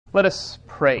Let us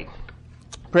pray.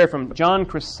 Prayer from John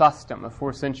Chrysostom, a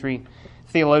 4th century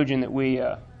theologian that we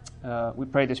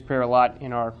pray this prayer a lot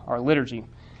in our liturgy.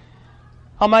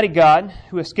 Almighty God,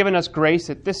 who hast given us grace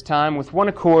at this time with one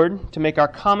accord to make our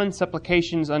common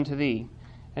supplications unto Thee,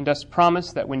 and dost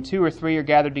promise that when 2 or 3 are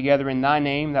gathered together in Thy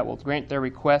name, Thou wilt grant their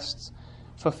requests,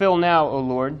 fulfill now, O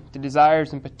Lord, the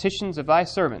desires and petitions of Thy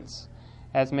servants,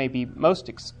 as may be most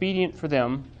expedient for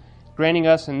them, granting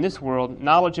us in this world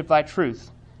knowledge of Thy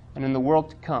truth, and in the world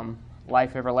to come,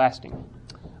 life everlasting.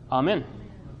 Amen.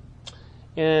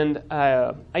 And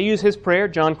I use his prayer,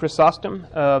 John Chrysostom,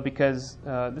 because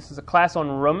this is a class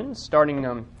on Romans, starting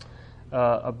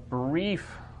a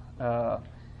brief,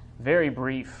 very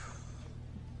brief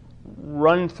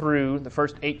run through the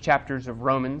first 8 chapters of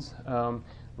Romans. The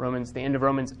end of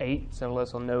Romans 8, several of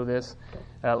us will know this,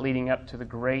 leading up to the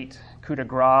great coup de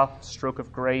grace, stroke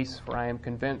of grace, for I am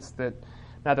convinced that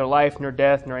neither life, nor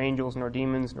death, nor angels, nor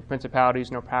demons, nor principalities,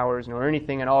 nor powers, nor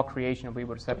anything in all creation will be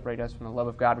able to separate us from the love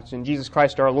of God, which is in Jesus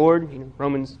Christ our Lord.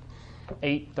 Romans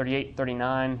 8, 38,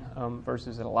 39,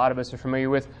 verses that a lot of us are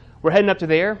familiar with. We're heading up to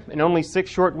there in only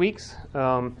 6 short weeks,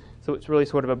 so it's really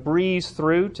sort of a breeze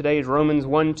through. Today is Romans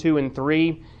 1, 2, and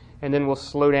 3, and then we'll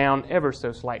slow down ever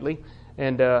so slightly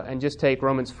and just take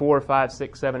Romans 4, 5,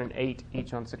 6, 7, and 8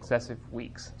 each on successive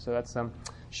weeks. So that's a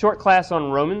short class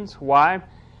on Romans. Why?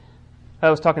 I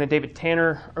was talking to David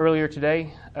Tanner earlier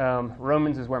today.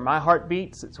 Romans is where my heart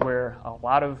beats. It's where a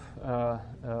lot of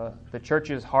the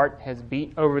church's heart has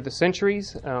beat over the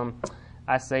centuries.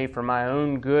 I say for my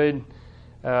own good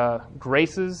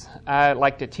graces, I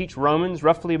like to teach Romans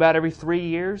roughly about every 3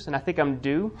 years, and I think I'm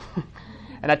due.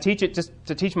 And I teach it just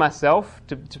to teach myself,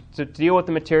 to deal with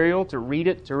the material, to read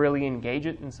it, to really engage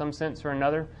it in some sense or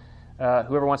another.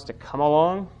 Whoever wants to come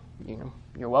along,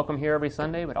 you're welcome here every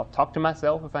Sunday, but I'll talk to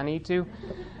myself if I need to.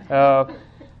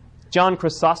 John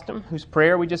Chrysostom, whose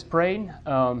prayer we just prayed,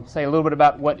 say a little bit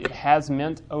about what it has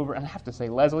meant over. And I have to say,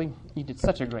 Leslie, you did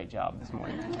such a great job this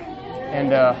morning.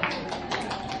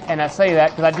 And I say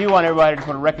that because I do want everybody to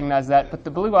sort of recognize that. But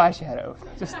the blue eyeshadow,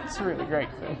 it's really great.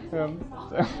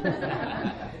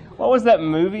 What was that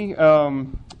movie?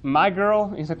 My Girl.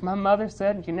 He's like, my mother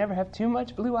said you never have too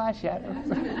much blue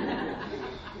eyeshadow.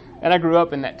 And I grew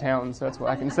up in that town, so that's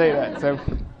why I can say that. So,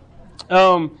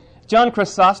 John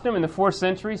Chrysostom in the 4th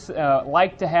century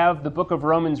liked to have the book of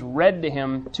Romans read to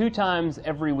him 2 times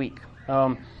every week.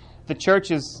 The church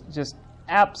has just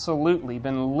absolutely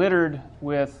been littered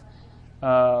with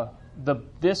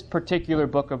this particular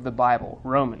book of the Bible,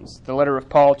 Romans, the letter of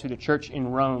Paul to the church in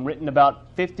Rome, written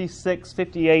about 56,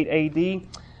 58 A.D.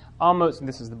 Almost, and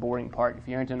this is the boring part if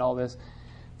you're into all this,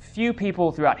 few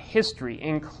people throughout history,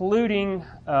 including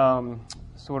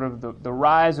sort of the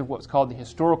rise of what's called the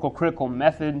historical critical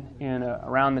method in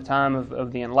around the time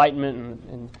of the Enlightenment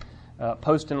and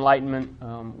post-Enlightenment,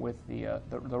 with the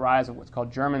rise of what's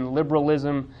called German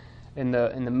liberalism in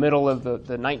the middle of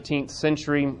the 19th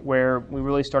century, where we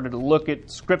really started to look at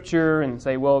Scripture and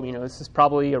say, well, this is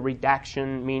probably a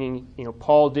redaction, meaning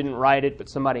Paul didn't write it, but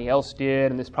somebody else did,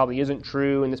 and this probably isn't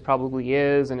true, and this probably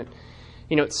is, and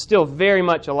it's still very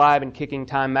much alive and kicking.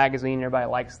 Time magazine, everybody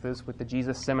likes this with the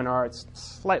Jesus Seminar. It's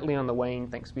slightly on the wane,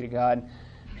 thanks be to God.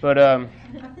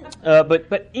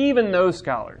 But even those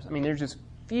scholars, there's just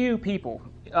few people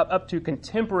up to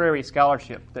contemporary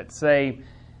scholarship that say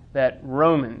that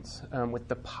Romans, with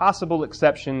the possible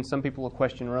exception, some people will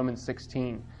question Romans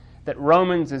 16, that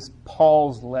Romans is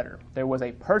Paul's letter. There was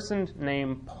a person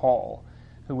named Paul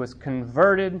who was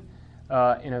converted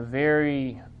in a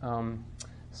very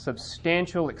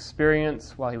substantial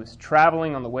experience while he was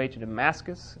traveling on the way to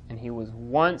Damascus, and he was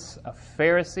once a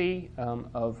Pharisee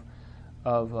of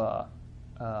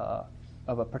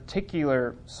a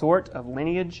particular sort of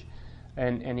lineage,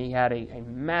 and he had a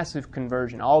massive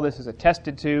conversion. All this is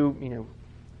attested to,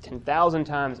 10,000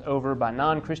 times over by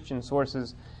non-Christian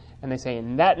sources, and they say,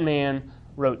 and that man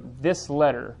wrote this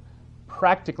letter,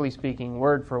 practically speaking,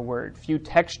 word for word. Few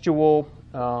textual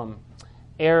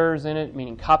errors in it,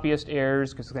 meaning copyist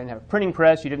errors, because they didn't have a printing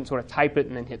press. You didn't sort of type it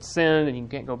and then hit send, and you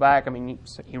can't go back.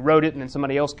 He wrote it, and then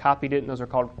somebody else copied it, and those are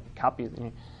called copies.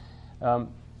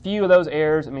 Few of those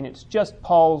errors. It's just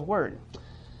Paul's word.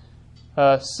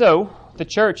 So the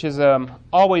church has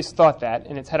always thought that,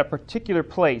 and it's had a particular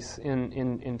place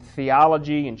in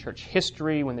theology and church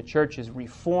history when the church has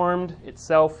reformed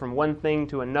itself from one thing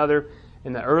to another.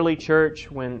 In the early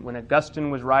church, when Augustine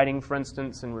was writing, for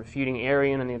instance, and refuting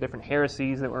Arian and the different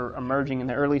heresies that were emerging in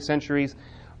the early centuries,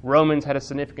 Romans had a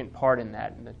significant part in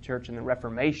that. In the church in the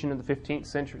Reformation of the 15th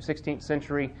century, 16th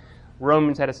century,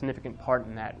 Romans had a significant part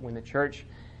in that. When the church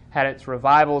had its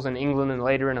revivals in England and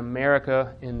later in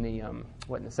America in the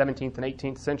in the 17th and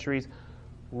 18th centuries,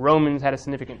 Romans had a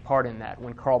significant part in that.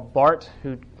 When Karl Barth,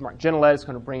 who Mark Genelez is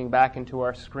going to bring back into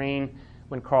our screen,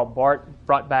 when Karl Barth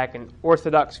brought back an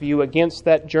orthodox view against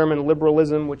that German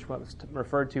liberalism, which was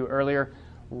referred to earlier,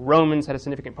 Romans had a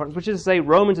significant part, which is to say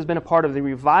Romans has been a part of the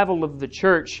revival of the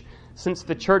church since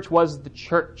the church was the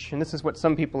church. And this is what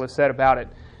some people have said about it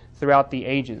throughout the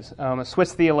ages. A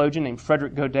Swiss theologian named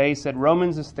Frederick Godet said,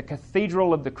 Romans is the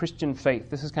cathedral of the Christian faith.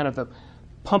 This is kind of the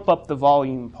pump up the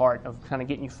volume part of kind of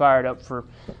getting you fired up for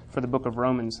the book of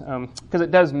Romans. Because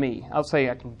it does me. I'll say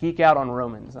I can geek out on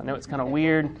Romans. I know it's kind of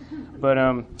weird,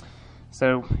 but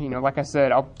so, like I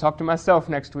said, I'll talk to myself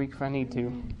next week if I need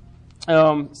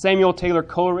to. Samuel Taylor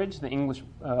Coleridge, the English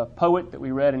poet that we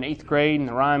read in 8th grade in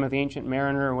The Rime of the Ancient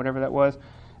Mariner, or whatever that was,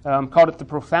 called it the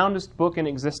profoundest book in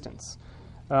existence.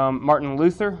 Martin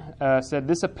Luther said,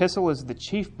 this epistle is the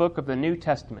chief book of the New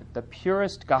Testament, the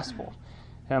purest gospel.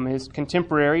 His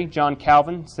contemporary, John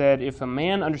Calvin, said, if a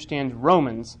man understands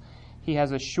Romans, he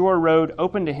has a sure road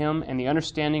open to him and the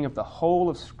understanding of the whole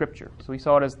of Scripture. So he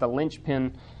saw it as the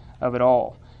linchpin of it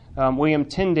all. William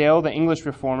Tyndale, the English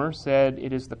reformer, said,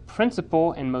 it is the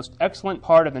principal and most excellent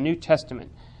part of the New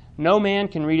Testament. No man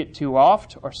can read it too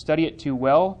oft or study it too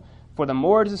well, for the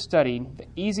more it is studied, the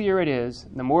easier it is,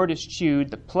 the more it is chewed,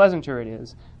 the pleasanter it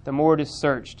is, the more it is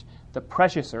searched, the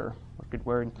preciouser, good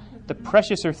word, the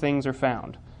preciouser things are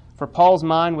found. For Paul's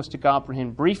mind was to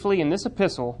comprehend briefly in this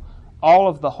epistle all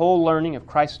of the whole learning of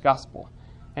Christ's gospel,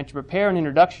 and to prepare an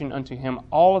introduction unto him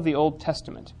all of the Old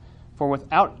Testament. For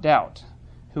without doubt,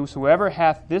 whosoever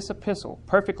hath this epistle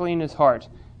perfectly in his heart,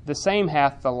 the same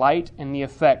hath the light and the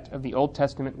effect of the Old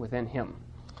Testament within him.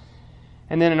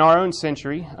 And then in our own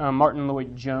century, Martin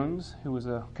Lloyd-Jones, who was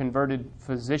a converted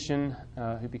physician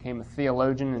who became a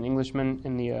theologian and Englishman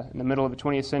in the middle of the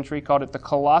 20th century, called it the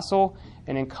colossal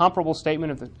and incomparable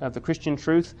statement of the Christian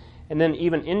truth. And then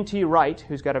even N.T. Wright,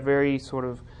 who's got a very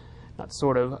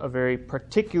a very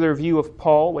particular view of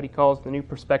Paul, what he calls the new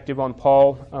perspective on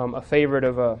Paul, a favorite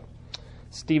of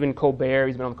Stephen Colbert.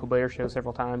 He's been on the Colbert Show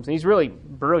several times, and he's really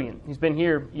brilliant. He's been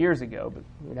here years ago, but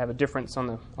we'd have a difference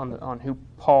on who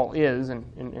Paul is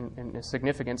and his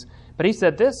significance. But he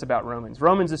said this about Romans: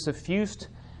 Romans is suffused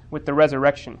with the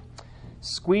resurrection.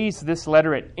 Squeeze this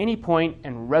letter at any point,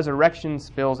 and resurrection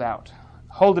spills out.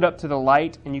 Hold it up to the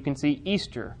light, and you can see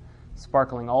Easter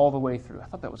sparkling all the way through. I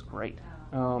thought that was great.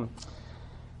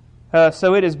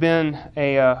 So it has been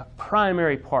a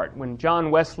primary part. When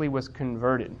John Wesley was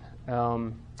converted,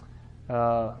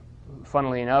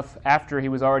 funnily enough, after he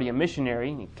was already a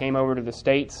missionary, he came over to the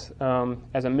States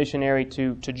as a missionary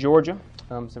to Georgia.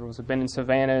 Several had been in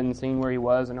Savannah and seen where he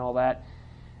was and all that.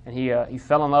 And he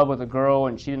fell in love with a girl,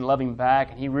 and she didn't love him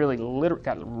back. And he really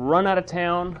got run out of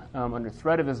town under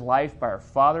threat of his life by her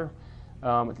father,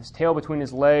 with his tail between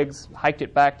his legs, hiked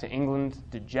it back to England,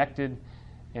 dejected,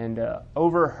 and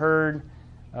overheard,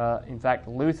 in fact,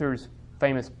 Luther's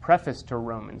famous preface to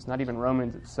Romans, not even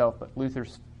Romans itself, but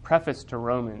Luther's preface to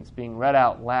Romans being read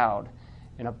out loud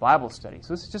in a Bible study.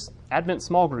 So this is just Advent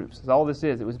small groups, is all this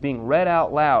is. It was being read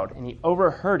out loud, and he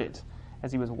overheard it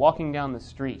as he was walking down the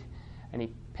street, and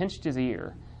he pinched his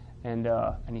ear, and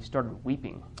he started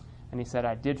weeping. And he said,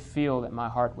 I did feel that my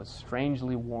heart was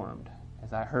strangely warmed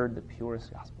as I heard the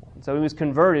purest gospel. And so he was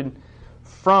converted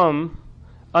from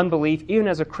unbelief, even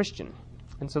as a Christian.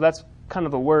 And so that's kind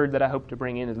of the word that I hope to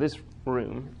bring into this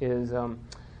room, is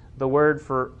the word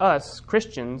for us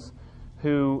Christians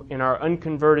who, in our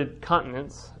unconverted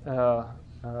continents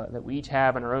that we each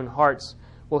have in our own hearts,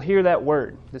 will hear that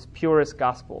word, this purest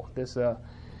gospel, this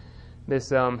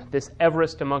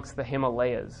Everest amongst the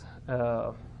Himalayas,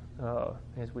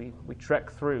 as we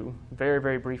trek through very,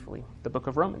 very briefly the book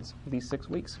of Romans these 6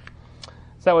 weeks.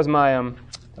 So that was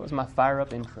my fire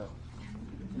up intro.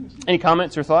 Any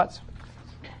comments or thoughts?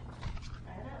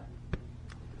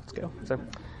 Let's go.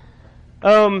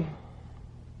 So,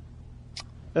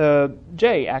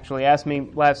 Jay actually asked me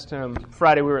last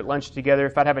Friday, we were at lunch together,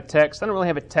 if I'd have a text. I don't really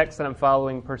have a text that I'm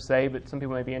following per se, but some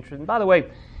people may be interested. And by the way,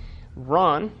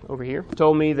 Ron over here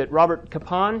told me that Robert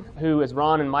Capon, who, as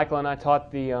Ron and Michael and I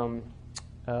taught the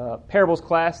parables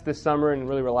class this summer and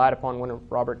really relied upon one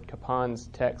of Robert Capon's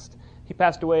texts, he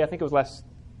passed away, I think it was last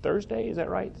Thursday, is that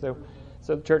right? So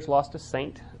the church lost a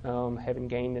saint, heaven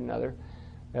gained another.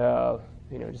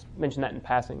 Just mention that in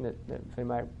passing, that if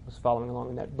anybody was following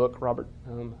along in that book, Robert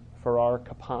Farrar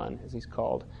Capon, as he's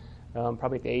called,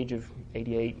 probably at the age of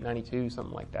 88, 92,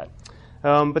 something like that.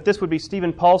 But this would be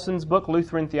Stephen Paulson's book,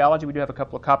 Lutheran Theology. We do have a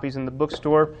couple of copies in the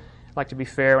bookstore. I like to be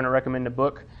fair when I recommend a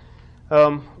book.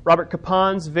 Robert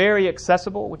Capon's very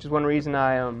accessible, which is one reason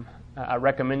I I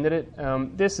recommended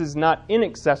it. This is not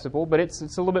inaccessible, but it's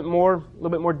a little bit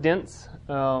more dense.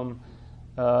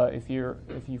 If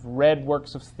you've read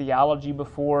works of theology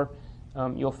before,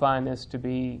 you'll find this to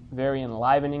be very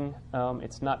enlivening.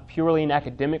 It's not purely an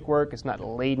academic work. It's not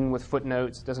laden with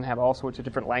footnotes. It doesn't have all sorts of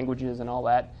different languages and all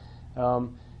that.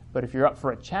 But if you're up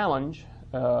for a challenge,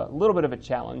 a little bit of a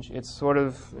challenge, it's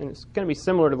going to be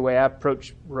similar to the way I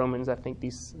approach Romans, I think,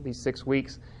 these 6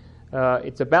 weeks.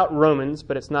 It's about Romans,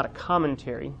 but it's not a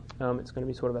commentary. It's going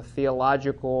to be sort of a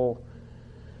theological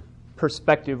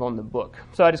perspective on the book.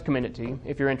 So I just commend it to you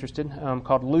if you're interested,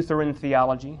 called Lutheran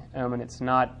Theology. And it's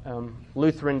not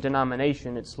Lutheran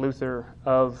denomination. It's Luther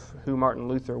of who Martin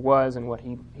Luther was and what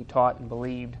he taught and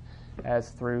believed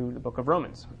as through the book of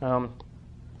Romans.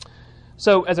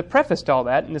 So as a preface to all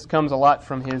that, and this comes a lot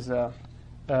from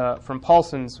from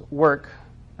Paulson's work,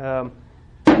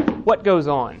 what goes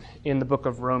on in the book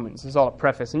of Romans? This is all a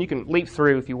preface, and you can leap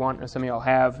through if you want, as some of y'all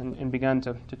have, and begun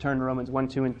to turn to Romans 1,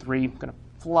 2, and 3. I'm going to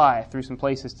fly through some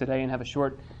places today and have a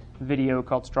short video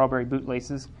called Strawberry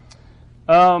Bootlaces.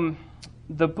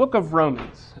 The book of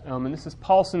Romans, and this is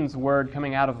Paulson's word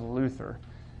coming out of Luther,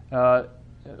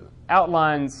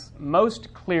 outlines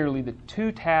most clearly the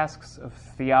two tasks of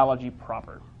theology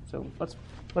proper. So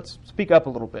let's speak up a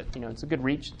little bit. It's a good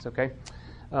reach. It's okay.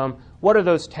 What are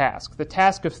those tasks? The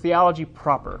task of theology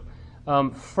proper.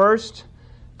 First,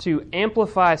 to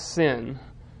amplify sin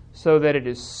so that it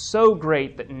is so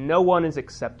great that no one is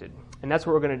accepted. And that's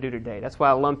what we're going to do today. That's why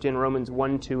I lumped in Romans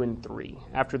 1, 2, and 3.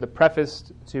 After the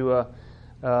preface to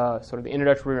sort of the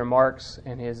introductory remarks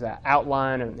and his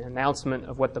outline and announcement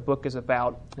of what the book is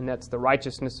about, and that's the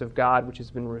righteousness of God which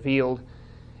has been revealed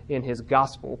in his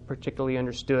gospel, particularly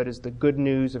understood as the good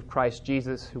news of Christ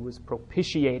Jesus, who was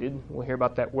propitiated, we'll hear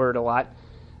about that word a lot,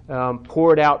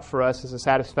 poured out for us as a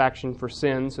satisfaction for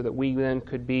sin so that we then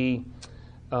could be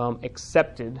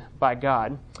accepted by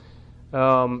God.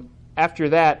 After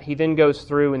that, he then goes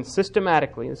through and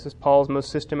systematically, this is Paul's most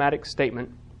systematic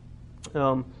statement,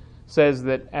 says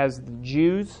that as the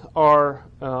Jews are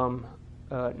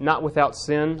not without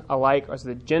sin alike, as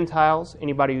the Gentiles,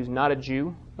 anybody who's not a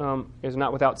Jew is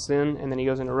not without sin. And then he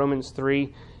goes into Romans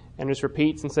 3 and just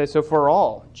repeats and says, so for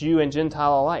all, Jew and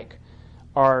Gentile alike,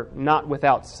 are not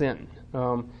without sin.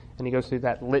 And he goes through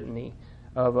that litany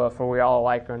of for we all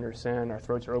alike are under sin, our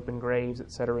throats are open graves,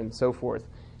 etc., and so forth.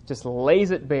 Just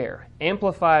lays it bare,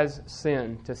 amplifies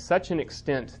sin to such an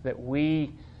extent that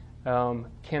we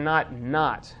cannot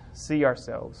not see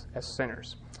ourselves as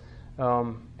sinners.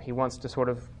 He wants to sort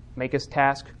of make his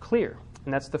task clear,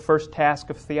 and that's the first task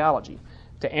of theology,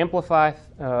 to amplify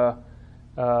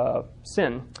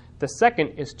sin. The second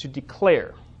is to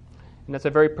declare, and that's a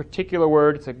very particular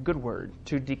word. It's a good word,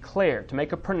 to declare, to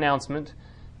make a pronouncement,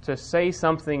 to say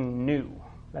something new.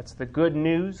 That's the good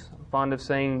news. I'm fond of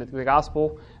saying that the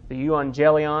gospel, the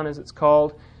euangelion as it's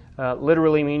called,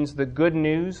 literally means the good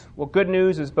news. Well, good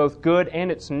news is both good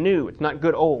and it's new. It's not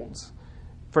good olds.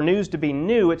 For news to be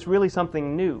new, it's really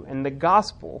something new. And the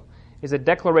gospel is a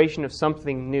declaration of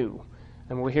something new.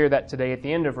 And we'll hear that today at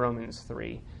the end of Romans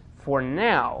 3. For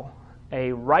now,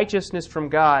 a righteousness from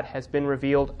God has been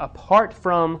revealed apart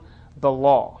from the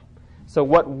law. So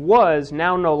what was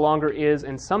now no longer is,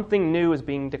 and something new is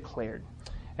being declared.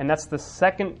 And that's the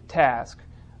second task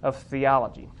of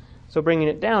theology. So bringing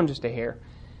it down just a hair,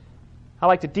 I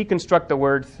like to deconstruct the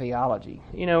word theology.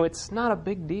 It's not a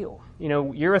big deal.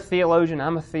 You're a theologian,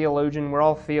 I'm a theologian, we're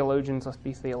all theologians, let's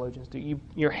be theologians.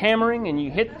 You're hammering and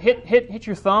you hit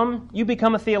your thumb, you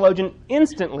become a theologian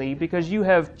instantly because you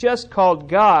have just called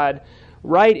God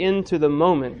right into the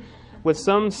moment with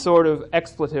some sort of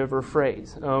expletive or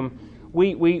phrase.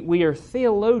 We are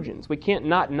theologians. We can't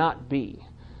not be.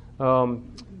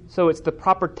 So it's the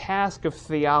proper task of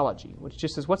theology, which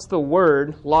just is what's the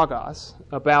word, logos,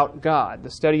 about God, the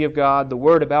study of God, the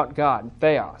word about God,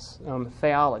 theos,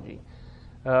 theology.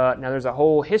 Now there's a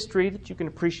whole history that you can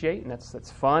appreciate, and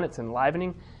that's fun, it's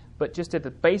enlivening, but just at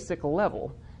the basic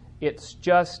level, it's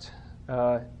just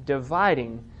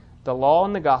dividing the law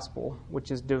and the gospel,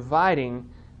 which is dividing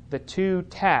the two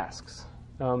tasks,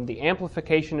 the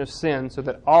amplification of sin so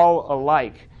that all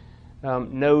alike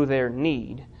know their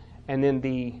need, and then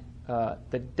the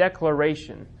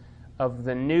declaration of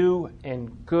the new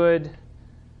and good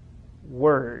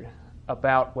word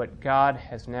about what God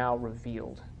has now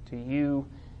revealed to you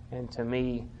and to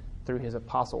me through his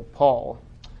apostle Paul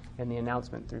and the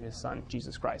announcement through his son,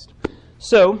 Jesus Christ.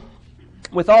 So,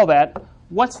 with all that,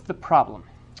 what's the problem?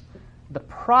 The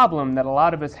problem that a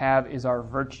lot of us have is our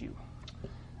virtue.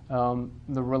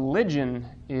 The religion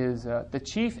is the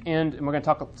chief end, and we're going to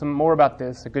talk some more about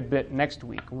this a good bit next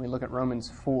week when we look at Romans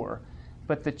 4.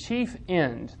 but the chief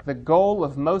end, the goal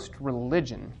of most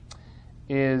religion,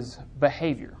 is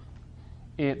behavior.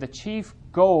 The chief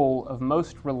goal of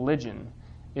most religion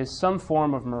is some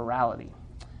form of morality.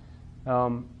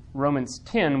 Romans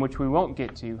 10, which we won't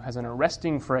get to, has an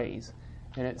arresting phrase,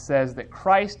 and it says that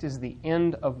Christ is the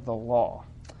end of the law.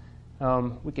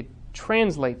 We could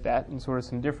translate that in sort of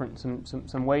some different,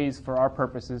 some ways for our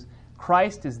purposes.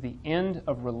 Christ is the end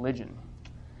of religion.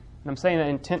 And I'm saying that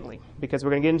intently because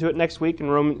we're going to get into it next week in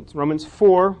Romans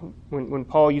 4 when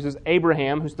Paul uses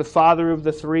Abraham, who's the father of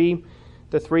the three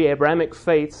Abrahamic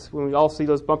faiths. When we all see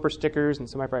those bumper stickers, and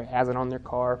somebody probably has it on their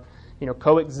car,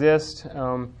 coexist.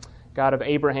 God of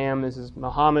Abraham, this is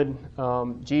Muhammad,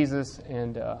 Jesus,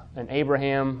 and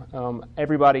Abraham.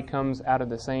 Everybody comes out of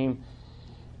the same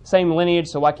lineage,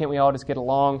 so why can't we all just get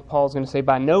along? Paul's going to say,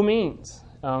 by no means.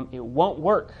 It won't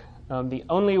work. The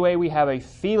only way we have a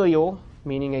filial,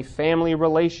 meaning a family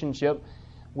relationship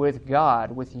with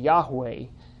God, with Yahweh,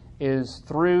 is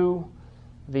through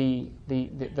the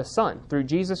Son, through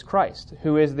Jesus Christ,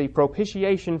 who is the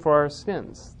propitiation for our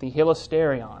sins, the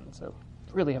hilasterion. So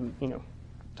really haven't,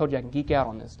 told you I can geek out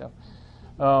on this stuff.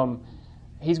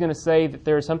 He's going to say that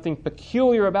there is something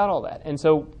peculiar about all that. And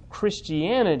so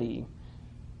Christianity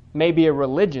may be a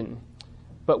religion,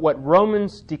 but what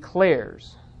Romans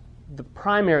declares, the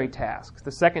primary task,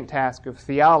 the second task of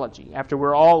theology, after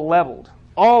we're all leveled,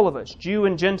 all of us, Jew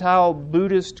and Gentile,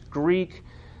 Buddhist, Greek,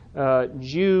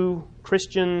 Jew,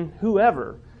 Christian,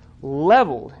 whoever,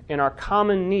 leveled in our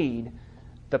common need,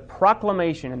 the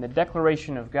proclamation and the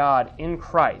declaration of God in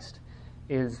Christ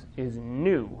is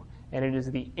new, and it is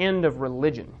the end of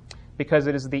religion, because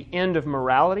it is the end of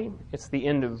morality, it's the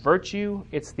end of virtue,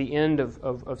 it's the end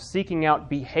of seeking out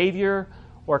behavior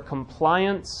or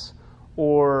compliance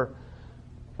or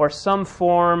some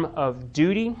form of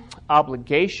duty,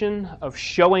 obligation, of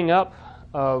showing up,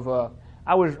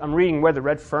 I'm reading Where the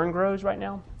Red Fern Grows right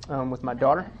now with my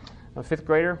daughter, a fifth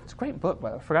grader. It's a great book,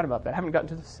 by the way. I forgot about that. I haven't gotten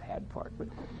to the sad part. But,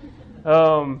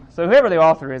 so whoever the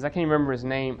author is, I can't remember his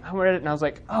name. I read it and I was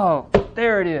like, oh,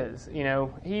 there it is.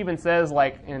 He even says,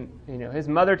 his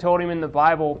mother told him in the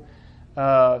Bible,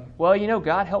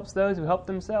 God helps those who help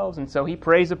themselves. And so he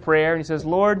prays a prayer and he says,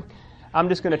 Lord, I'm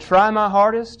just going to try my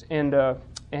hardest.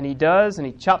 And he does, and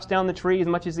he chops down the tree as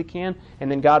much as he can,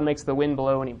 and then God makes the wind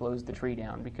blow and he blows the tree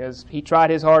down because he tried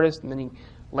his hardest, and then he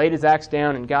laid his axe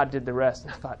down, and God did the rest.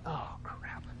 And I thought, oh,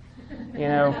 crap.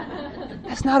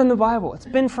 That's not in the Bible. It's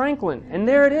Ben Franklin, and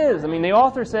there it is. I mean, the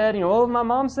author said, my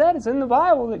mom said it's in the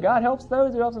Bible that God helps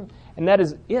those who help them. And that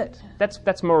is it.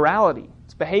 That's morality.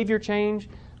 It's behavior change.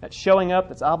 That's showing up.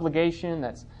 That's obligation.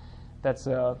 That's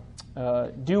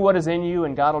do what is in you,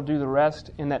 and God will do the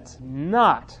rest. And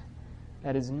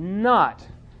that is not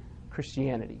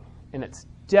Christianity, and it's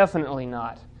definitely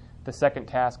not the second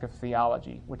task of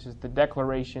theology, which is the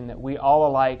declaration that we all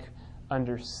alike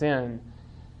under sin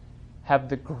have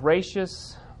the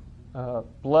gracious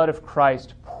blood of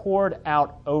Christ poured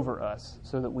out over us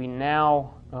so that we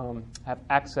now have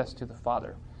access to the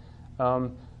Father.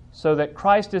 So that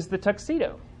Christ is the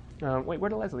tuxedo. Wait, where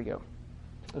did Leslie go?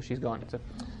 Oh, she's gone.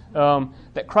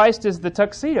 That Christ is the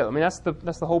tuxedo. I mean, that's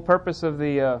the whole purpose of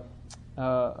the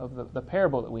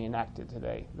parable that we enacted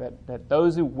today, that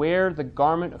those who wear the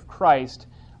garment of Christ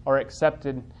are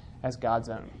accepted as God's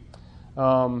own.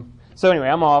 So anyway,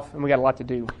 I'm off, and we got a lot to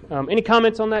do. Any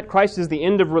comments on that? Christ is the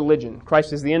end of religion.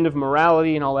 Christ is the end of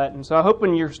morality and all that. And so I hope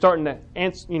when you're starting to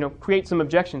create some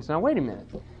objections, now wait a minute.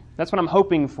 That's what I'm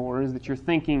hoping for, is that you're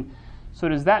thinking, so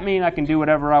does that mean I can do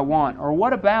whatever I want? Or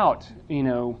what about,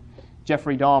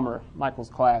 Jeffrey Dahmer, Michael's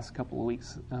class a couple of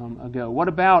weeks ago. What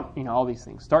about, all these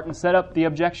things? Starting to set up the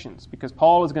objections, because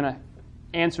Paul is going to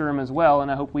answer them as well,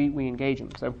 and I hope we engage them.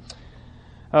 So,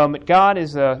 God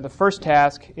is the first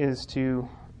task is to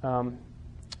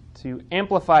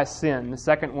amplify sin. The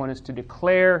second one is to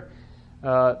declare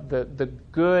the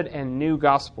good and new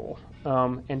gospel,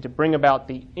 and to bring about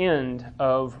the end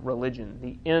of religion,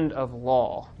 the end of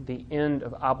law, the end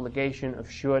of obligation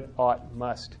of should, ought,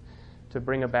 must, to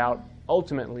bring about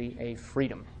ultimately a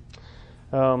freedom.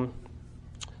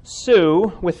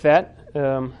 So, with that,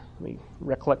 let me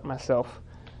recollect myself.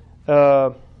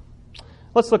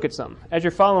 Let's look at some. As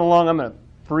you're following along, I'm going to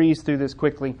breeze through this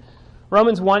quickly.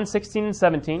 Romans 1, 16 and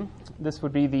 17. This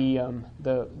would be the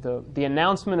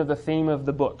announcement of the theme of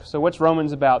the book. So what's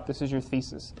Romans about? This is your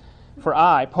thesis. For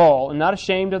I, Paul, am not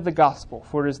ashamed of the gospel,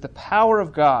 for it is the power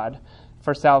of God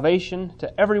for salvation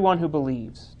to everyone who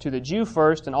believes, to the Jew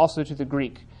first and also to the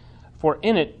Greek. For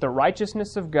in it the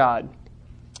righteousness of God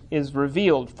is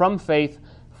revealed from faith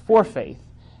for faith,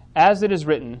 as it is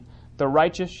written, the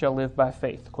righteous shall live by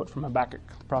faith. Quote from Habakkuk,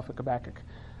 the prophet Habakkuk.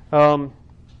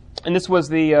 And this was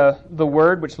the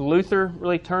word which Luther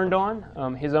really turned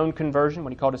on, his own conversion,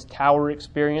 what he called his tower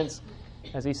experience.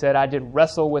 As he said, I did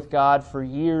wrestle with God for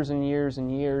years and years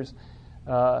and years,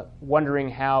 wondering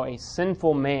how a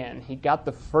sinful man, he got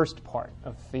the first part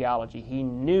of theology. He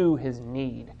knew his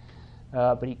need,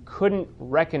 but he couldn't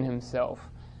reckon himself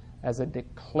as a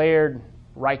declared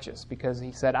righteous, because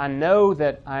he said, I know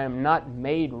that I am not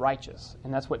made righteous.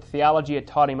 And that's what theology had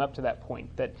taught him up to that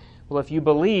point, that, well, if you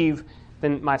believe,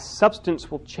 then my substance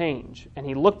will change. And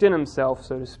he looked in himself,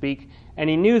 so to speak, and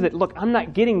he knew that, look, I'm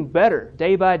not getting better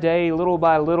day by day, little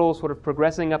by little, sort of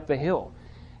progressing up the hill.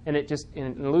 And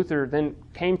and Luther then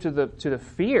came to the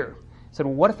fear, said,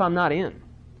 well, what if I'm not in?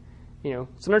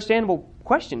 It's an understandable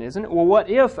question, isn't it? Well, what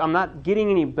if I'm not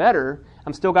getting any better?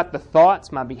 I'm still got the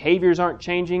thoughts, my behaviors aren't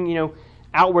changing,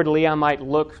 outwardly I might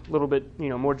look a little bit,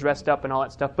 more dressed up and all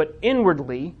that stuff, but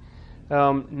inwardly,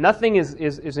 nothing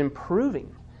is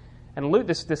improving. And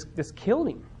this killed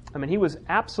him. I mean, he was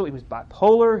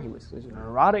bipolar, he was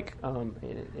neurotic,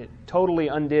 it totally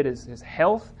undid his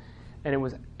health, and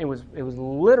it was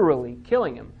literally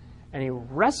killing him. And he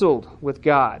wrestled with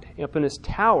God up in his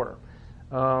tower,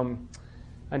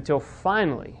 until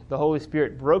finally the Holy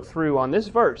Spirit broke through on this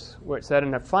verse where it said,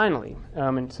 finally,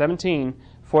 in 17,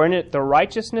 for in it the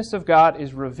righteousness of God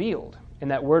is revealed.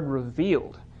 And that word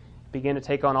revealed began to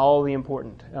take on all the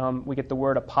important. We get the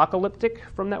word apocalyptic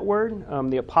from that word.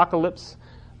 The apocalypse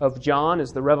of John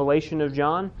is the revelation of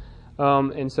John.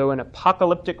 And so an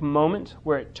apocalyptic moment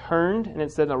where it turned and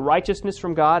it said the righteousness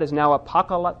from God is now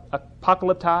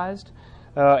apocalyptized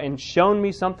and shown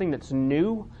me something that's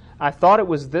new. I thought it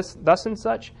was this, thus and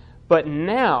such, but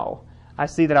now I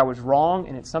see that I was wrong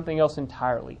and it's something else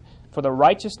entirely. For the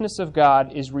righteousness of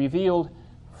God is revealed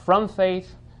from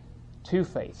faith to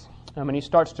faith. And he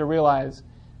starts to realize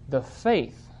the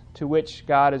faith to which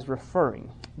God is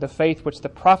referring, the faith which the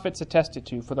prophets attested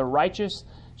to, for the righteous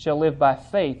shall live by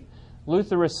faith.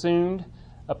 Luther assumed,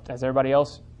 as everybody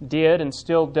else did and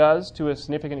still does to a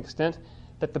significant extent,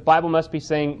 that the Bible must be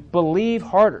saying, believe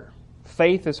harder.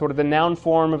 Faith is sort of the noun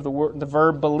form of the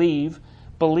verb believe.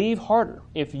 Believe harder.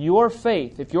 If your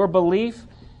faith, if your belief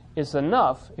is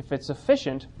enough, if it's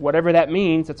sufficient, whatever that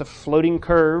means, it's a floating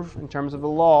curve in terms of the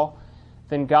law,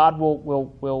 then God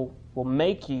will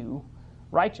make you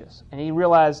righteous. And he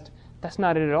realized that's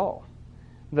not it at all.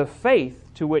 The faith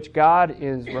to which God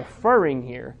is referring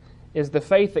here is the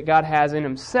faith that God has in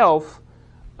himself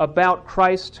about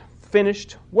Christ's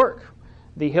finished work,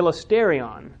 the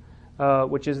hilasterion,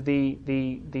 which is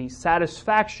the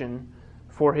satisfaction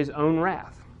for his own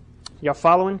wrath. Y'all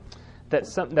following? That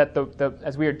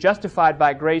as we are justified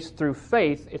by grace through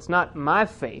faith, it's not my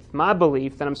faith, my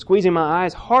belief that I'm squeezing my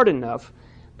eyes hard enough,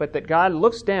 but that God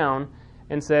looks down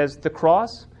and says, the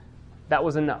cross, that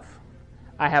was enough.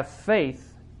 I have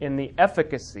faith in the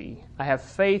efficacy. I have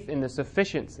faith in the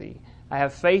sufficiency. I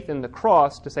have faith in the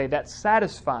cross to say that's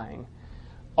satisfying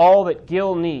all that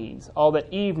Gil needs, all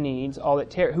that Eve needs, all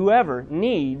that whoever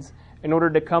needs in order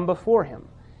to come before him.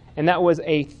 And that was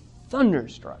a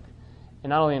thunderstruck. And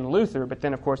not only in Luther, but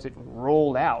then, of course, it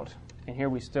rolled out. And here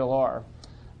we still are,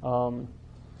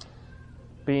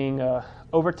 being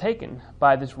overtaken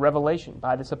by this revelation,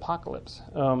 by this apocalypse.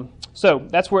 So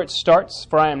that's where it starts.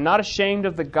 For I am not ashamed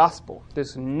of the gospel,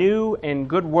 this new and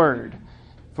good word.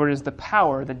 For it is the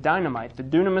power, the dynamite, the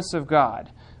dunamis of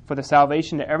God, for the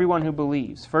salvation to everyone who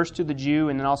believes, first to the Jew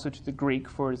and then also to the Greek.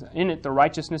 For in it the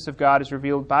righteousness of God is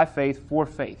revealed by faith for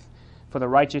faith. For the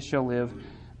righteous shall live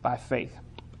by faith.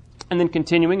 And then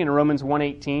continuing in Romans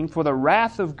 1:18, for the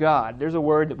wrath of God, there's a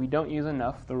word that we don't use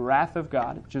enough, the wrath of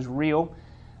God, which is real.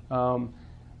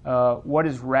 What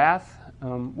is wrath?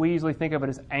 We usually think of it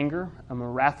as anger. A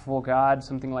wrathful God,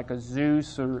 something like a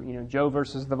Zeus or Joe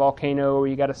versus the volcano, where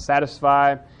you got to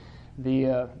satisfy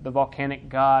the volcanic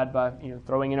god by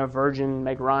throwing in a virgin,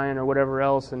 Meg Ryan or whatever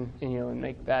else, and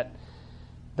make that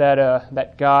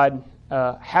god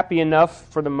happy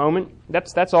enough for the moment.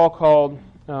 That's all called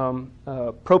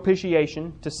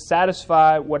propitiation, to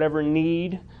satisfy whatever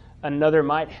need another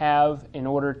might have in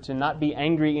order to not be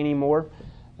angry anymore.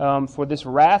 For this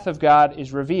wrath of God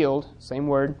is revealed, same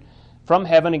word, from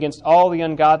heaven against all the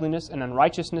ungodliness and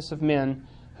unrighteousness of men,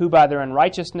 who by their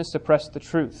unrighteousness suppress the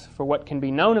truth. For what can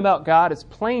be known about God is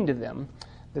plain to them.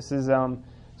 This is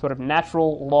sort of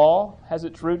natural law, has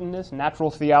its root in this,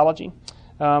 natural theology.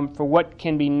 For what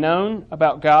can be known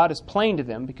about God is plain to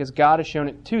them, because God has shown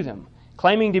it to them.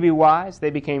 Claiming to be wise,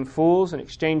 they became fools and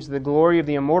exchanged the glory of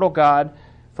the immortal God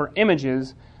for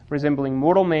images resembling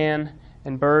mortal man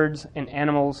and birds and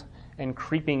animals and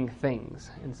creeping things.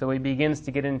 And so he begins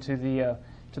to get into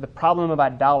the problem of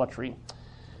idolatry.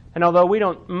 And although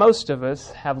most of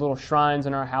us have little shrines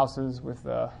in our houses with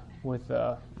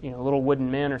little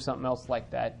wooden men or something else like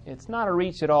that, it's not a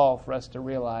reach at all for us to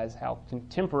realize how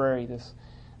contemporary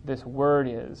this word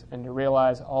is, and to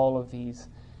realize all of these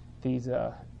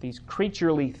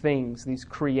creaturely things, these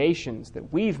creations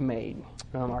that we've made.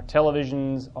 Our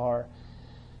televisions,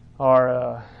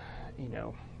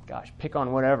 pick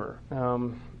on whatever.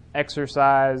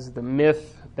 Exercise, the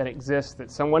myth that exists that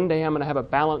one day I'm going to have a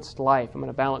balanced life. I'm going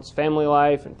to balance family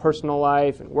life and personal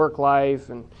life and work life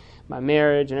and my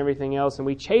marriage and everything else. And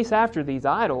we chase after these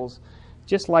idols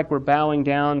just like we're bowing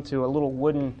down to a little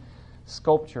wooden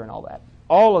sculpture and all that.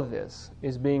 All of this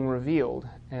is being revealed,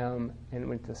 and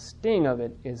with the sting of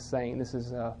it is saying this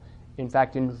is, in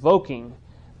fact, invoking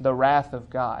the wrath of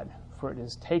God, for it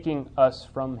is taking us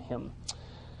from Him.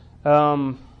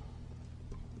 Trying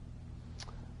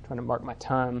to mark my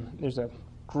time. There's a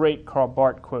great Karl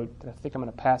Barth quote that I think I'm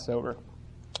going to pass over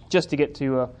just to get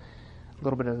to a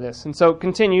little bit of this. And so it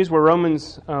continues where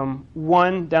Romans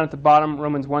 1, down at the bottom,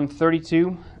 Romans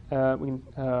 1:32,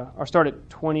 or start at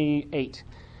 28.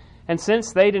 And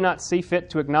since they did not see fit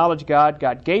to acknowledge God,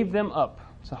 God gave them up.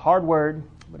 It's a hard word,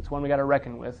 but it's one we got to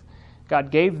reckon with.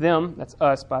 God gave them, that's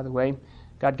us, by the way,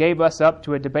 God gave us up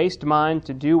to a debased mind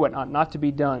to do what ought not to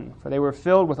be done, for they were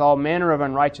filled with all manner of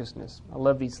unrighteousness. I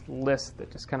love these lists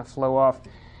that just kind of flow off.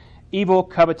 Evil,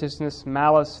 covetousness,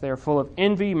 malice. They are full of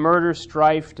envy, murder,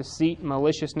 strife, deceit,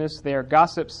 maliciousness. They are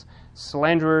gossips,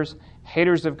 slanderers,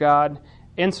 haters of God,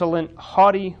 insolent,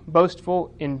 haughty,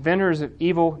 boastful, inventors of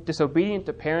evil, disobedient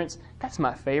to parents. That's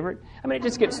my favorite. I mean, it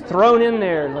just gets thrown in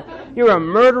there. Like, you're a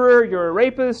murderer, you're a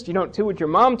rapist, you don't do what your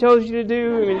mom tells you to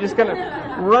do. I mean, it just kind of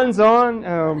runs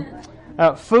on.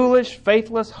 Foolish,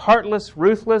 faithless, heartless,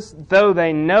 ruthless, though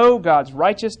they know God's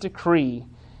righteous decree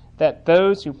that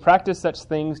those who practice such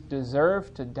things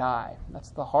deserve to die.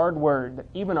 That's the hard word, that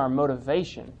even our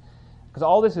motivation, because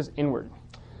all this is inward.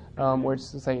 Where it's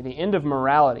to say the end of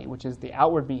morality, which is the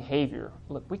outward behavior.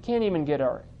 Look, we can't even get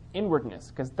our inwardness,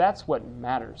 because that's what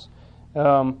matters.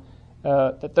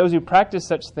 That those who practice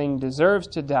such thing deserves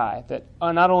to die. That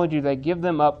not only do they give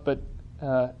them up, but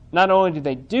not only do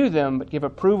they do them, but give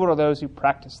approval to those who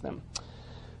practice them.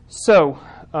 So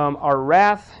our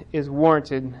wrath is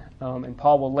warranted, and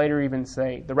Paul will later even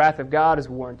say the wrath of God is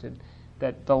warranted.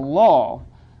 That the law,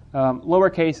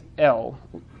 lowercase l.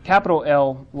 Capital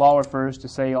L, law refers to,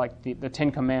 say, like the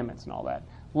Ten Commandments and all that.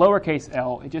 Lowercase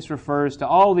l, it just refers to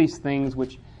all these things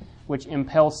which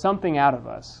impel something out of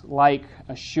us, like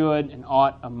a should, an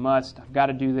ought, a must. I've got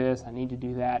to do this, I need to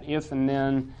do that, if and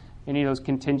then, any of those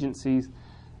contingencies.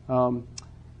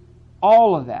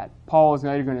 All of that, Paul is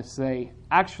later going to say,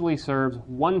 actually serves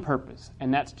one purpose,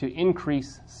 and that's to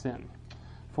increase sin.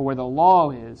 For where the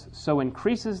law is, so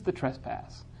increases the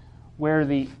trespass. Where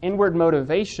the inward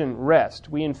motivation rests,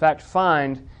 we in fact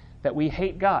find that we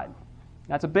hate God.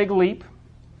 That's a big leap.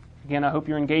 Again, I hope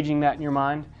you're engaging that in your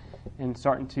mind and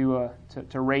starting to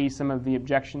raise some of the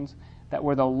objections. That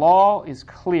where the law is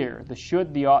clear, the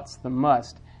should, the oughts, the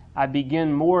must, I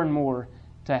begin more and more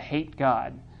to hate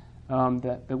God.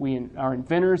 That we are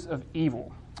inventors of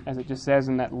evil, as it just says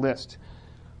in that list.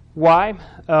 Why?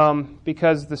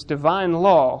 Because this divine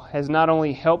law has not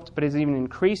only helped, but has even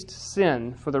increased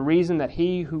sin for the reason that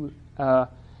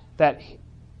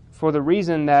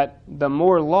the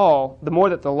more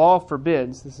that the law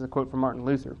forbids, this is a quote from Martin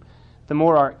Luther, the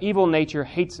more our evil nature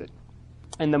hates it,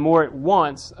 and the more it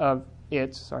wants of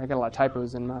it. Sorry, I got a lot of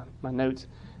typos in my notes.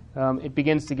 It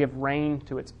begins to give rein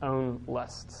to its own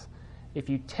lusts. If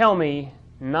you tell me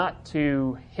not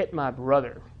to hit my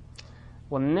brother,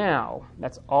 well, now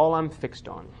that's all I'm fixed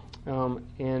on.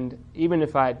 And even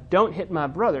if I don't hit my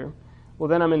brother, well,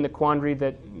 then I'm in the quandary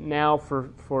that now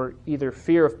for either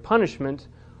fear of punishment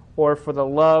or for the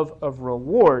love of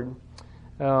reward,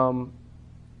 I'm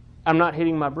not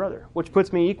hitting my brother, which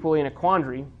puts me equally in a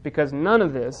quandary because none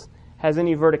of this has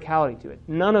any verticality to it.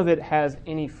 None of it has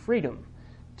any freedom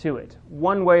to it.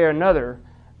 One way or another,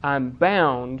 I'm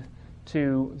bound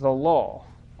to the law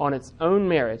on its own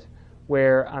merit,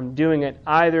 where I'm doing it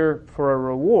either for a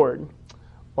reward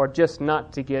or just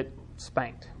not to get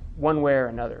spanked, one way or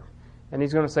another. And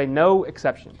he's going to say no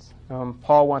exceptions.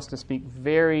 Paul wants to speak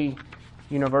very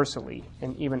universally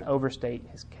and even overstate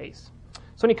his case.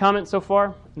 So any comments so far?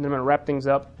 And then I'm going to wrap things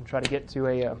up and try to get to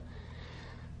a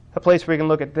place where we can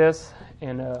look at this,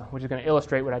 and which is going to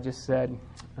illustrate what I just said,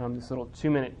 this little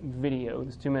 2-minute video,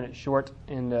 this 2-minute short,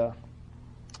 and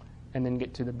then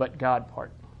get to the but God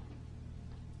part.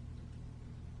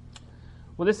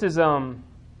 Well, this is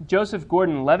Joseph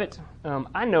Gordon-Levitt.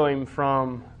 I know him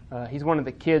from, he's one of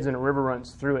the kids in A River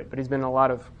Runs Through It, but he's been in a lot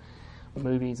of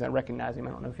movies. I recognize him.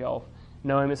 I don't know if y'all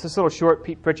know him. It's this little short.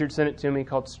 Pete Pritchard sent it to me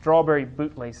called Strawberry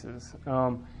Bootlaces.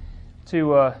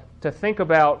 To think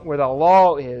about where the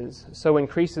law is, so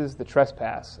increases the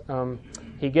trespass.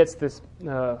 He gets this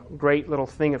great little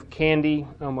thing of candy,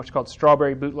 which is called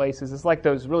strawberry bootlaces. It's like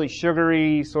those really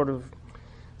sugary sort of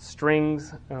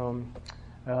strings, and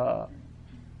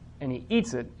he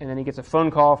eats it, and then he gets a phone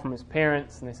call from his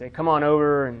parents, and they say, come on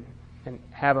over and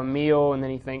have a meal, and then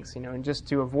he thinks, and just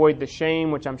to avoid the shame,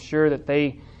 which I'm sure that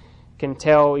they can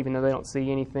tell, even though they don't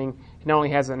see anything, he not only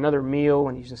has another meal,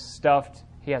 and he's just stuffed,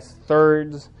 he has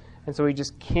thirds, and so he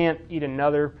just can't eat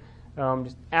another,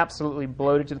 just absolutely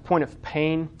bloated to the point of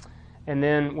pain. And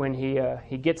then when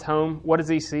he gets home, what does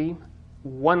he see?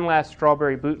 One last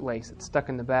strawberry bootlace that's stuck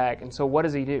in the bag. And so what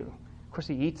does he do? Of course,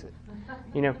 he eats it.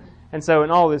 And so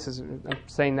in all this is, I'm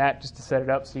saying that just to set it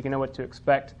up so you can know what to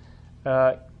expect.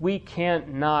 We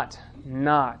can't not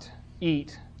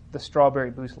eat the strawberry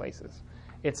bootlaces.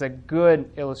 It's a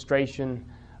good illustration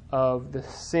of the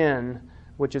sin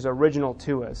which is original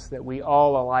to us, that we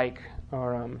all alike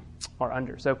are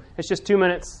under. So it's just 2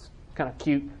 minutes, kind of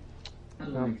cute. How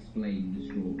do I explain the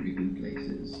strawberry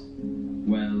bootlaces?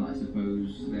 Well, I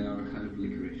suppose they are a kind of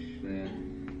licorice. They're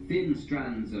thin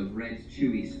strands of red,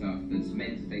 chewy stuff that's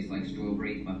meant to taste like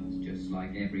strawberry, but just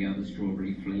like every other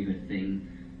strawberry-flavoured thing,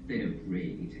 they don't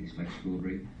really taste like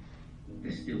strawberry.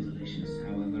 They're still delicious,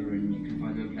 however, and you can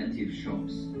find them in plenty of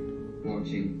shops,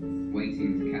 watching,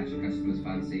 waiting to catch a customer's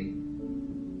fancy.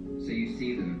 So you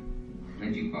see them,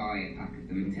 and you buy a pack of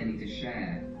them, intending to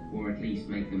share, or at least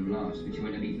make them last, but you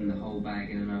end up eating the whole bag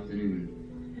in an afternoon.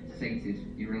 Sated,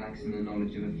 you relax in the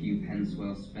knowledge of a few pence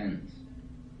well spent.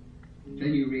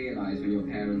 Then you realise when your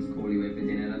parents call you in for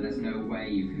dinner that there's no way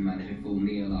you can manage a full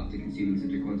meal after consuming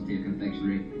such a quantity of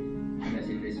confectionery, and that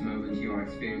in this moment you are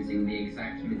experiencing the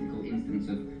exact mythical instance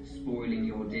of spoiling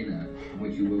your dinner, of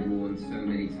which you were warned so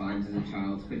many times as a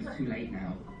child, but it's too late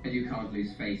now. And you can't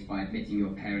lose face by admitting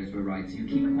your parents were right, so you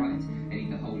keep quiet and eat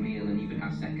the whole meal and even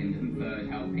have second and third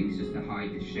helpings just to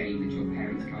hide the shame that your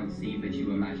parents can't see but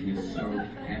you imagine is so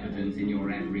evident in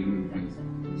your every movement.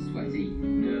 Sweaty,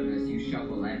 nervous, you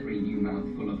shovel every new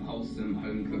mouthful of wholesome,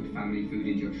 home-cooked family food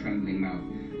into your trembling mouth.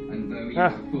 And though you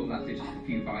are full after just a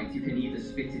few bites, you can neither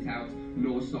spit it out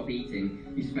nor stop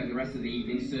eating. You spend the rest of the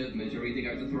evening certain that you're either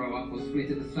going to throw up or split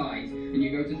at the sides, and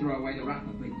you go to throw away the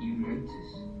wrapper, but you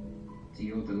notice, to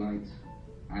your delight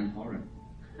and horror,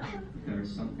 there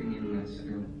is something in there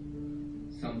still.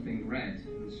 Something red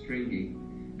and stringy.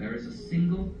 There is a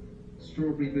single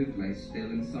strawberry bootlace still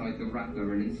inside the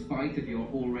wrapper, and in spite of your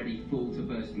already full to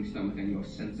bursting stomach and your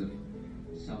sense of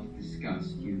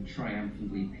self-disgust, you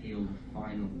triumphantly peel the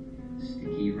final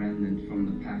sticky remnant from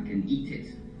the pack and eat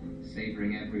it,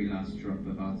 savouring every last drop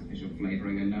of artificial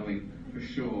flavouring and knowing for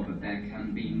sure that there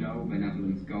can be no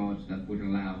benevolent God that would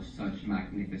allow such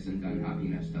magnificent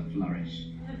unhappiness to flourish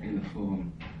in the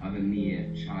form of a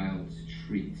mere child's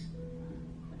treat.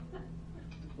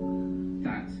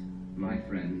 That, my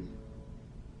friend,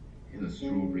 is a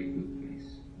strawberry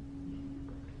bootlace.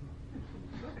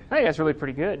 I think that's really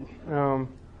pretty good.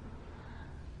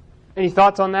 Any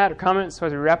thoughts on that or comments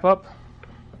as we wrap up?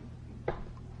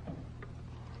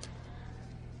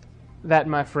 That,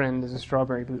 my friend, is a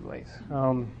strawberry bootlace.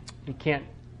 You can't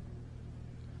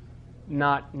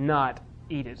not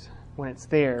eat it when it's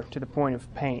there to the point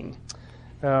of pain.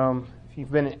 If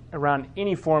you've been around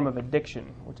any form of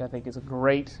addiction, which I think is a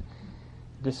great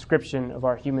description of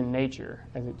our human nature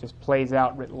as it just plays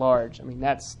out writ large, I mean,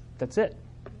 that's it.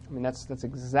 I mean, that's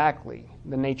exactly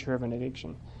the nature of an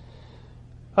addiction.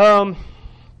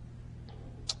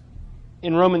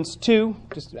 In Romans 2,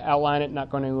 just to outline it, not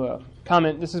going to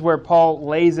comment, this is where Paul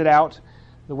lays it out.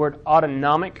 The word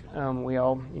autonomic, we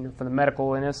all, for the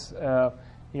medical in us, the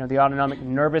autonomic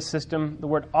nervous system. The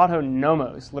word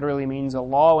autonomos literally means a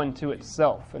law unto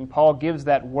itself. And Paul gives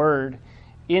that word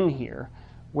in here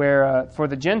where for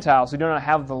the Gentiles who do not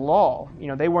have the law,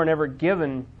 they weren't ever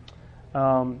given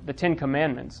the Ten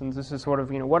Commandments. And this is sort of,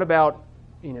 what about,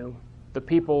 the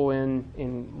people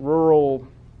in rural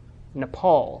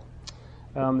Nepal,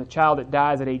 the child that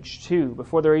dies at age 2,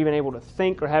 before they're even able to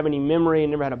think or have any memory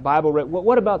and never had a Bible read.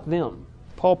 What about them?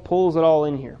 Paul pulls it all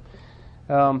in here.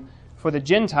 For the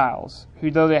Gentiles,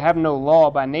 who though they have no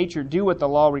law by nature, do what the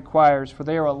law requires, for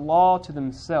they are a law to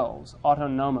themselves,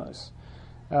 autonomos,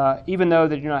 even though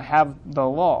they do not have the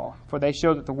law, for they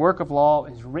show that the work of law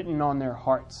is written on their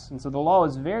hearts. And so the law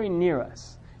is very near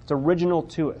us. It's original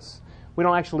to us. We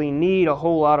don't actually need a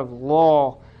whole lot of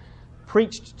law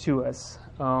preached to us.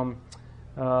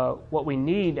 What we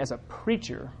need as a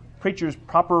preacher's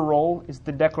proper role is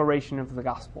the declaration of the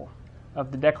gospel.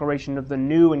 of the declaration of the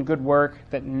new and good work,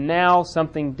 that now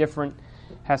something different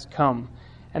has come.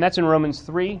 And that's in Romans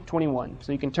 3:21.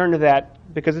 So you can turn to that,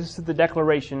 because this is the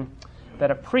declaration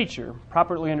that a preacher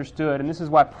properly understood, and this is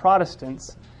why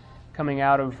Protestants, coming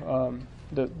out of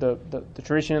the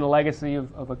tradition and the legacy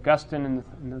of Augustine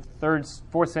in the 3rd,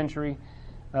 4th century,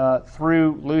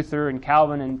 through Luther and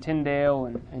Calvin and Tyndale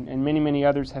and many, many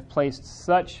others, have placed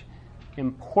such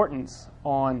importance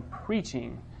on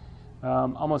preaching,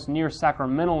 almost near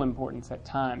sacramental importance at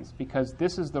times, because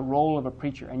this is the role of a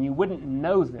preacher. And you wouldn't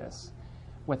know this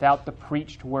without the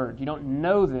preached word. You don't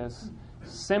know this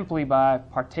simply by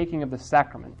partaking of the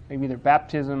sacrament, maybe either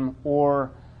baptism or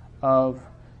of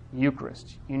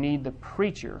Eucharist. You need the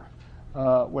preacher,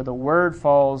 where the word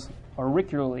falls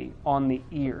auricularly on the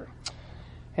ear.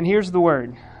 And here's the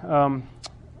word,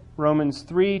 Romans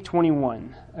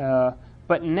 3:21.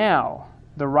 But now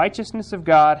the righteousness of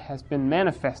God has been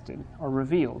manifested or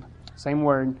revealed, same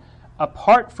word,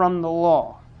 apart from the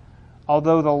law,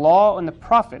 although the law and the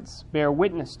prophets bear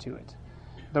witness to it.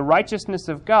 The righteousness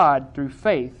of God through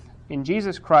faith in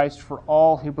Jesus Christ for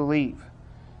all who believe.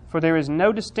 For there is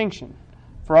no distinction,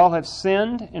 for all have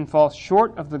sinned and fall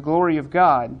short of the glory of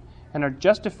God, and are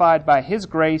justified by His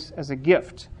grace as a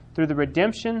gift through the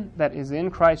redemption that is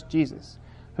in Christ Jesus,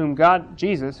 whom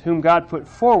God put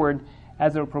forward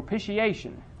as a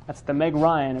propitiation. That's the Meg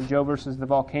Ryan of Joe versus the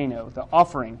Volcano, the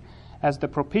offering, as the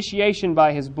propitiation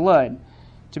by His blood,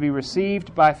 to be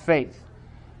received by faith.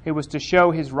 It was to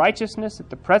show His righteousness at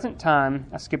the present time.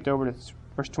 I skipped over to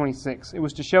verse 26. It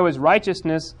was to show His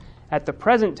righteousness at the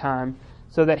present time,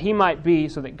 so that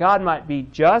God might be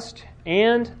just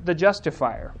and the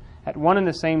justifier at one and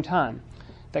the same time.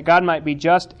 That God might be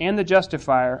just and the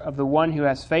justifier of the one who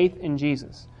has faith in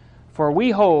Jesus. For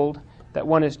we hold that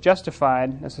one is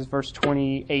justified, this is verse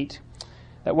 28,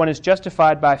 that one is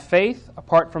justified by faith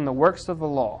apart from the works of the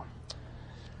law.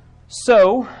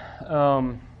 So,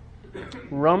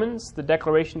 Romans, the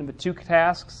declaration of the two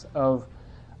tasks of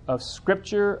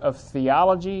Scripture, of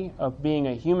theology, of being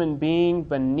a human being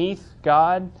beneath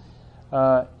God,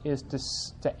 is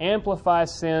to amplify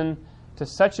sin to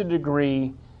such a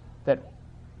degree that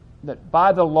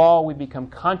by the law we become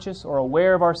conscious or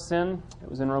aware of our sin. It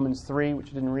was in Romans 3, which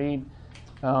you didn't read.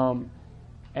 And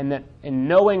that in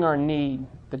knowing our need,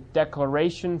 the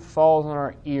declaration falls on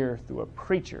our ear through a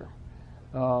preacher.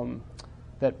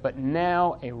 But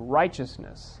now a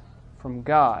righteousness from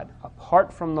God,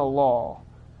 apart from the law,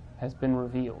 has been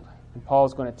revealed. And Paul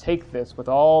is going to take this with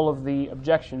all of the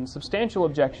objections, substantial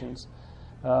objections,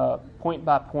 point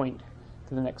by point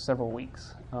through the next several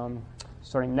weeks.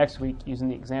 Starting next week using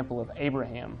the example of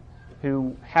Abraham,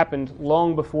 who happened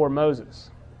long before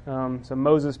Moses. So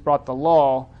Moses brought the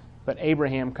law, but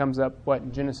Abraham comes up,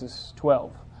 in Genesis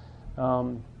 12.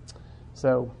 That's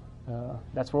where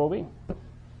we'll be.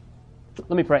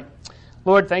 Let me pray.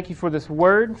 Lord, thank you for this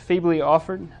word, feebly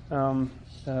offered.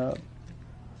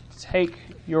 Take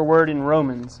your word in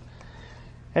Romans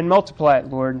and multiply it,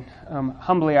 Lord.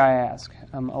 Humbly I ask.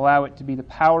 Allow it to be the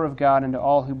power of God unto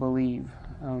all who believe,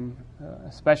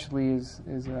 especially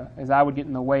as I would get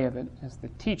in the way of it as the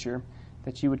teacher,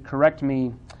 that you would correct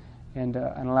me and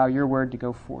allow your word to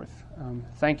go forth.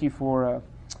 Thank you for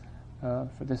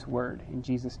this word. In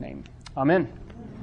Jesus' name. Amen.